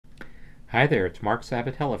Hi there, it's Mark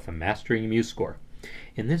Sabatella from Mastering MuseScore.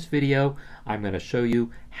 In this video, I'm going to show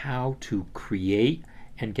you how to create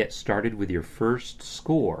and get started with your first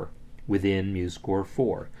score within MuseScore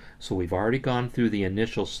 4. So we've already gone through the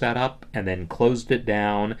initial setup and then closed it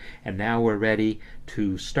down, and now we're ready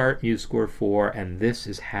to start MuseScore 4, and this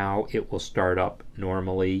is how it will start up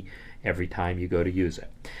normally every time you go to use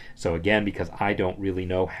it. So again, because I don't really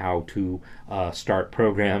know how to start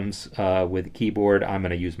programs with a keyboard, I'm going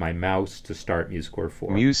to use my mouse to start MuseScore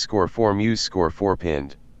 4. MuseScore 4, MuseScore 4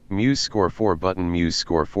 pinned. MuseScore 4 button,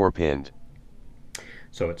 MuseScore 4 pinned.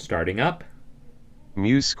 So it's starting up.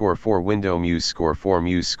 MuseScore 4 window, MuseScore 4,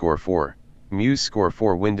 MuseScore 4. MuseScore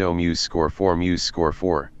 4 window, MuseScore 4, MuseScore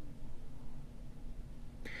 4.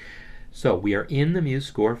 So we are in the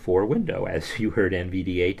MuseScore 4 window, as you heard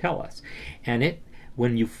NVDA tell us. And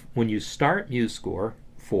when you start MuseScore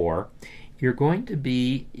 4, you're going to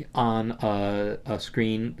be on a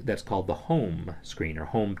screen that's called the Home screen or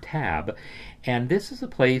Home tab. And this is a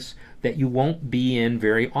place that you won't be in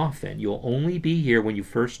very often. You'll only be here when you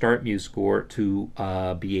first start MuseScore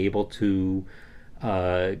to be able to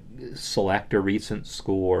select a recent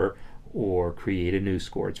score or create a new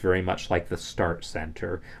score. It's very much like the Start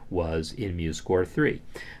Center was in MuseScore 3.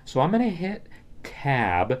 So I'm going to hit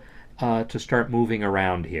Tab to start moving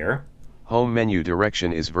around here. Home menu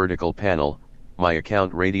direction is vertical panel. My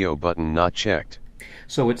account radio button not checked.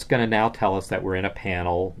 So it's going to now tell us that we're in a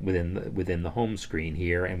panel within the home screen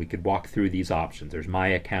here, and we could walk through these options. There's My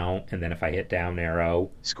Account, and then if I hit down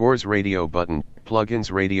arrow, Scores radio button,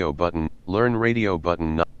 Plugins radio button, Learn radio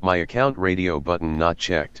button, My Account radio button not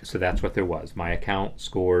checked. So that's what there was. My Account,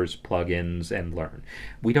 Scores, Plugins, and Learn.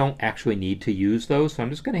 We don't actually need to use those, so I'm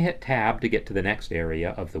just going to hit Tab to get to the next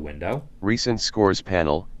area of the window. Recent Scores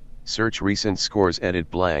panel. Search recent scores,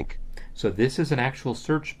 edit blank. So this is an actual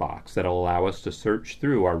search box that will allow us to search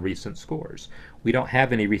through our recent scores. We don't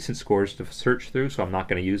have any recent scores to search through, so I'm not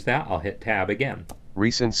going to use that. I'll hit Tab again.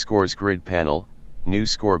 Recent Scores grid panel. New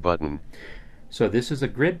score button. So this is a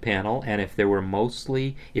grid panel, and if there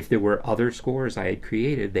were other scores I had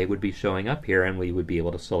created, they would be showing up here and we would be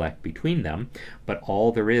able to select between them. But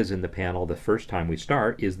all there is in the panel the first time we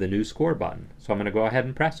start is the New Score button. So I'm going to go ahead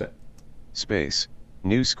and press it. Space.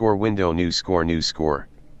 New score window, new score, new score.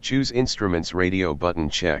 Choose instruments radio button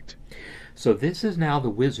checked. So this is now the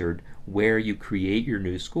wizard where you create your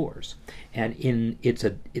new scores. And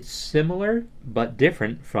it's similar but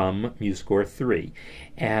different from MuseScore 3.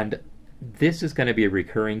 And this is going to be a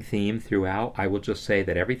recurring theme throughout. I will just say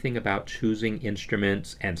that everything about choosing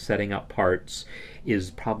instruments and setting up parts is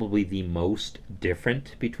probably the most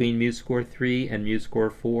different between MuseScore 3 and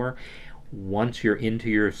MuseScore 4. Once you're into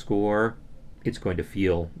your score, it's going to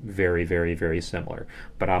feel very, very, very similar.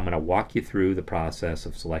 But I'm going to walk you through the process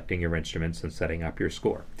of selecting your instruments and setting up your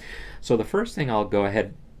score. So the first thing I'll go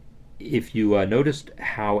ahead, if you noticed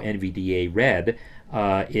how NVDA read,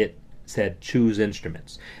 it said choose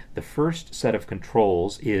instruments. The first set of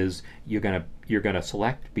controls is you're going to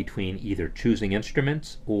select between either choosing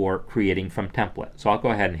instruments or creating from template. So I'll go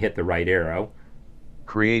ahead and hit the right arrow.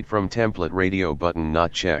 Create from template radio button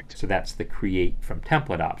not checked. So that's the create from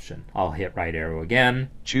template option. I'll hit right arrow again.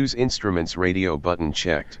 Choose instruments radio button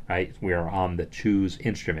checked. Right, we are on the choose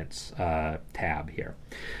instruments tab here.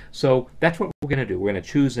 So that's what we're going to do. We're going to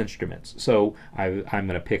choose instruments. So I'm going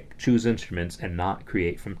to pick choose instruments and not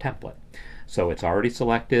create from template. So it's already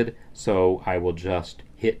selected, so I will just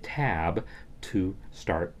hit tab to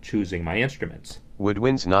start choosing my instruments.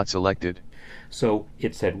 Woodwinds not selected. So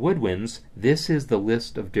it said woodwinds. This is the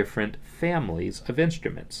list of different families of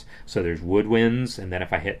instruments. So there's woodwinds, and then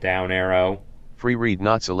if I hit down arrow, free reed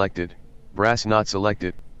not selected, brass not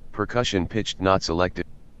selected, percussion pitched not selected,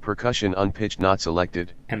 percussion unpitched not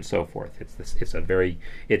selected, and so forth. It's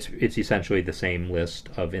essentially the same list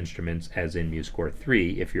of instruments as in MuseScore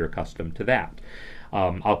 3 if you're accustomed to that.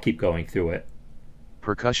 I'll keep going through it.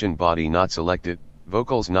 Percussion body not selected,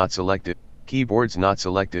 vocals not selected, keyboards not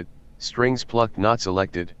selected, strings plucked not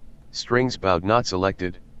selected, strings bowed not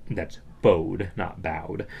selected. That's bowed, not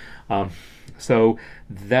bowed. So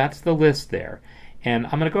that's the list there. And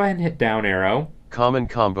I'm going to go ahead and hit down arrow. Common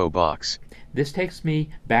combo box. This takes me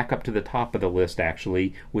back up to the top of the list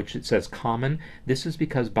actually, which it says common. This is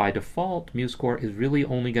because by default MuseScore is really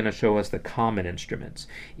only going to show us the common instruments.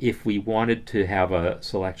 If we wanted to have a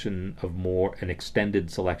selection of an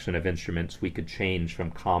extended selection of instruments, we could change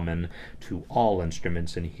from common to all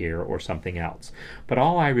instruments in here or something else. But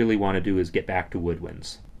all I really want to do is get back to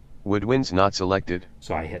woodwinds. Woodwinds not selected.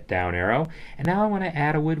 So I hit down arrow, and now I want to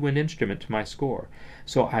add a woodwind instrument to my score.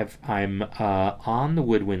 So I'm on the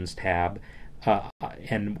woodwinds tab.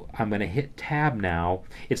 and I'm going to hit tab now.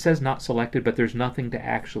 It says not selected, but there's nothing to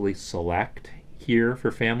actually select here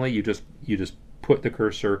for family. You just put the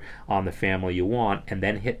cursor on the family you want and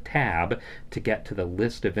then hit tab to get to the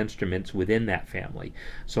list of instruments within that family.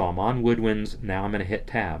 So I'm on woodwinds, now I'm going to hit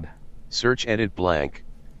tab. Search edit blank.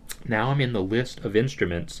 Now I'm in the list of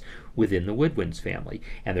instruments within the woodwinds family,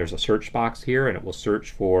 and there's a search box here and it will search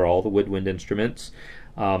for all the woodwind instruments.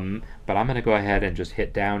 But I'm going to go ahead and just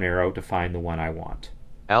hit down arrow to find the one I want.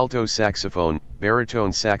 Alto saxophone,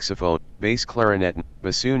 baritone saxophone, bass clarinet,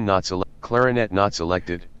 bassoon not selected, clarinet not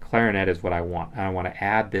selected. Clarinet is what I want. I want to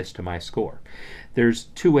add this to my score. There's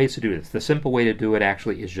two ways to do this. The simple way to do it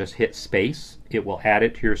actually is just hit space. It will add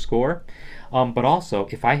it to your score. But also,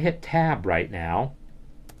 if I hit tab right now,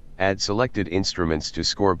 add selected instruments to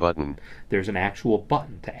score button. There's an actual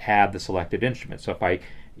button to add the selected instrument. So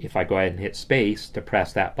if I go ahead and hit space to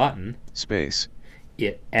press that button, space,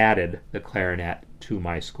 it added the clarinet to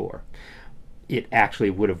my score. It actually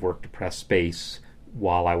would have worked to press space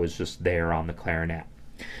while I was just there on the clarinet.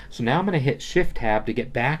 So now I'm going to hit Shift Tab to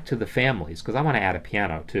get back to the families, because I want to add a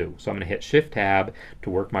piano too. So I'm going to hit Shift Tab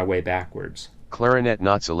to work my way backwards. Clarinet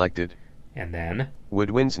not selected. And then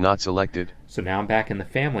woodwinds not selected. So now I'm back in the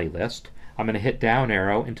family list. I'm going to hit down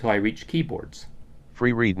arrow until I reach keyboards.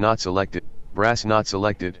 Free reed not selected. Brass not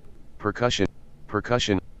selected. Percussion,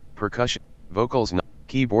 percussion, percussion. Vocals not,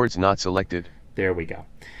 keyboards not selected. There we go.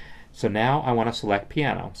 So now I want to select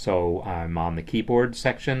piano. So I'm on the keyboard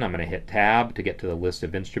section. I'm going to hit tab to get to the list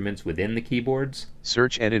of instruments within the keyboards.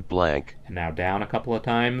 Search edit blank. And now down a couple of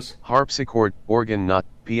times. Harpsichord, organ not,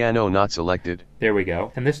 piano not selected. There we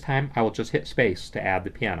go. And this time I will just hit space to add the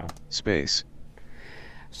piano. Space.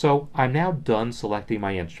 So I'm now done selecting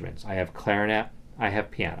my instruments. I have clarinet, I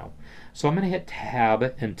have piano. So I'm going to hit tab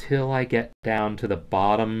until I get down to the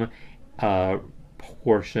bottom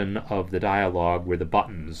portion of the dialog where the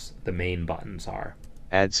buttons, the main buttons are.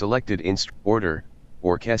 Add selected order,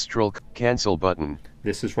 orchestral, cancel button.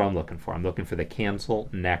 This is what I'm looking for. I'm looking for the cancel,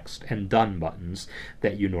 next, and done buttons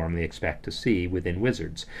that you normally expect to see within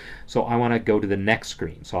Wizards. So I want to go to the next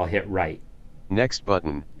screen, so I'll hit right. Next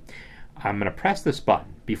button. I'm going to press this button.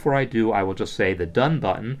 Before I do, I will just say the done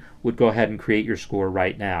button would go ahead and create your score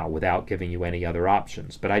right now without giving you any other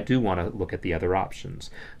options. But I do want to look at the other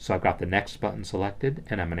options. So I've got the next button selected,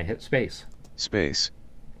 and I'm going to hit space. Space.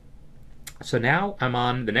 So now I'm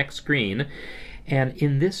on the next screen, and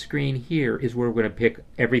in this screen here is where we're going to pick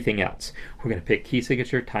everything else. We're going to pick key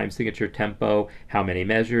signature, time signature, tempo, how many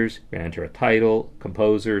measures, we're going to enter a title,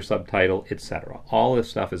 composer, subtitle, etc. All this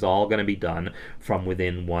stuff is all going to be done from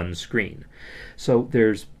within one screen. So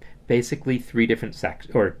there's basically three different sections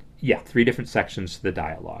to the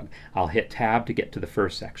dialogue. I'll hit tab to get to the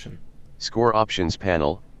first section. Score options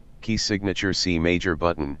panel, key signature C major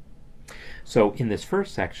button. So in this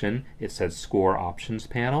first section, it says score options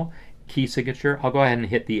panel. Key signature, I'll go ahead and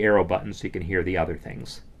hit the arrow button so you can hear the other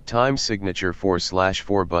things. Time signature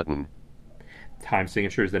 4/4 button. Time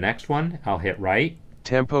signature is the next one. I'll hit right.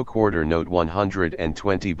 Tempo quarter note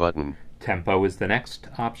 120 button. Tempo is the next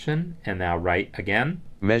option, and now right again.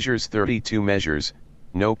 Measures 32 measures,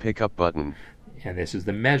 no pickup button. And this is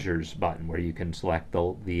the measures button where you can select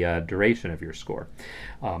the duration of your score.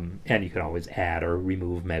 And you can always add or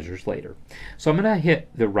remove measures later. So I'm going to hit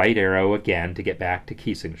the right arrow again to get back to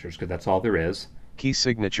key signatures because that's all there is. Key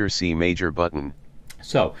signature C major button.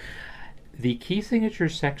 So the key signature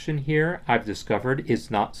section here I've discovered is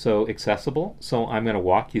not so accessible. So I'm going to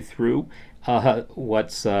walk you through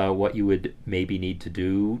what you would maybe need to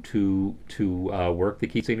do to work the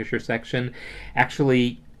key signature section.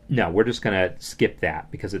 Actually, no, we're just going to skip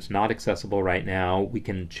that because it's not accessible right now. We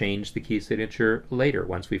can change the key signature later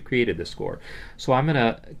once we've created the score. So I'm going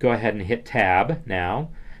to go ahead and hit tab now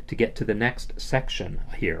to get to the next section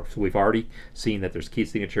here. So we've already seen that there's key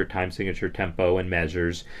signature, time signature, tempo, and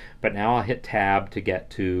measures. But now I'll hit tab to get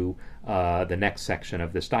to the next section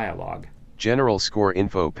of this dialogue. General score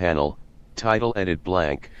info panel, title edit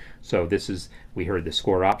blank. So this is, we heard the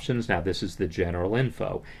score options, now this is the general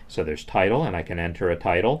info. So there's title, and I can enter a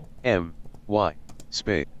title. M-Y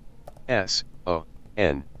space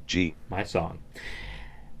S-O-N-G. My song.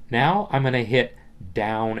 Now I'm going to hit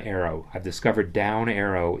down arrow. I've discovered down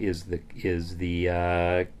arrow is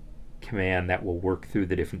the command that will work through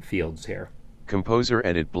the different fields here. Composer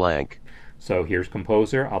edit blank. So here's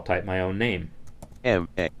composer. I'll type my own name.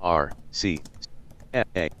 M-A-R-C-F-A-T-E-A.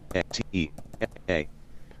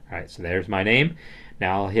 Alright, so there's my name.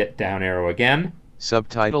 Now I'll hit down arrow again.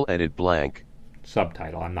 Subtitle edit blank.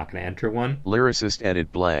 Subtitle. I'm not going to enter one. Lyricist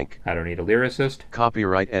edit blank. I don't need a lyricist.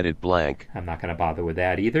 Copyright edit blank. I'm not going to bother with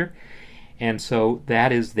that either. And so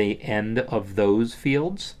that is the end of those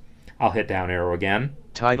fields. I'll hit down arrow again.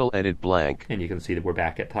 Title edit blank. And you can see that we're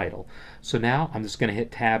back at title. So now I'm just going to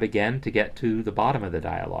hit tab again to get to the bottom of the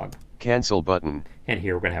dialog. Cancel button. And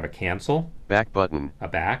here we're going to have a cancel, Back button. a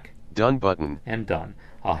back, Done button. and done.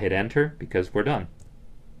 I'll hit enter because we're done.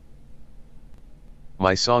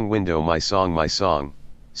 My song window, my song, my song.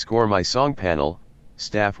 Score my song panel,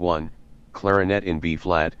 staff 1, clarinet in B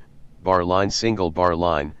flat, bar line single bar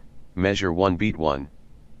line, measure 1 beat 1.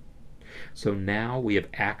 So now we have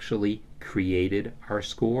actually created our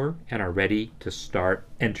score and are ready to start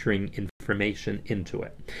entering information into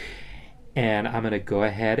it. And I'm going to go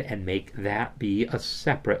ahead and make that be a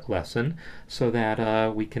separate lesson so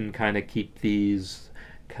that we can kind of keep these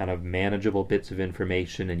kind of manageable bits of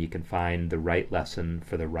information and you can find the right lesson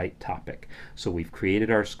for the right topic. So we've created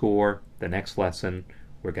our score. The next lesson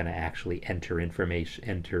we're going to actually enter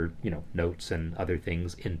information, notes and other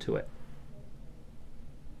things into it.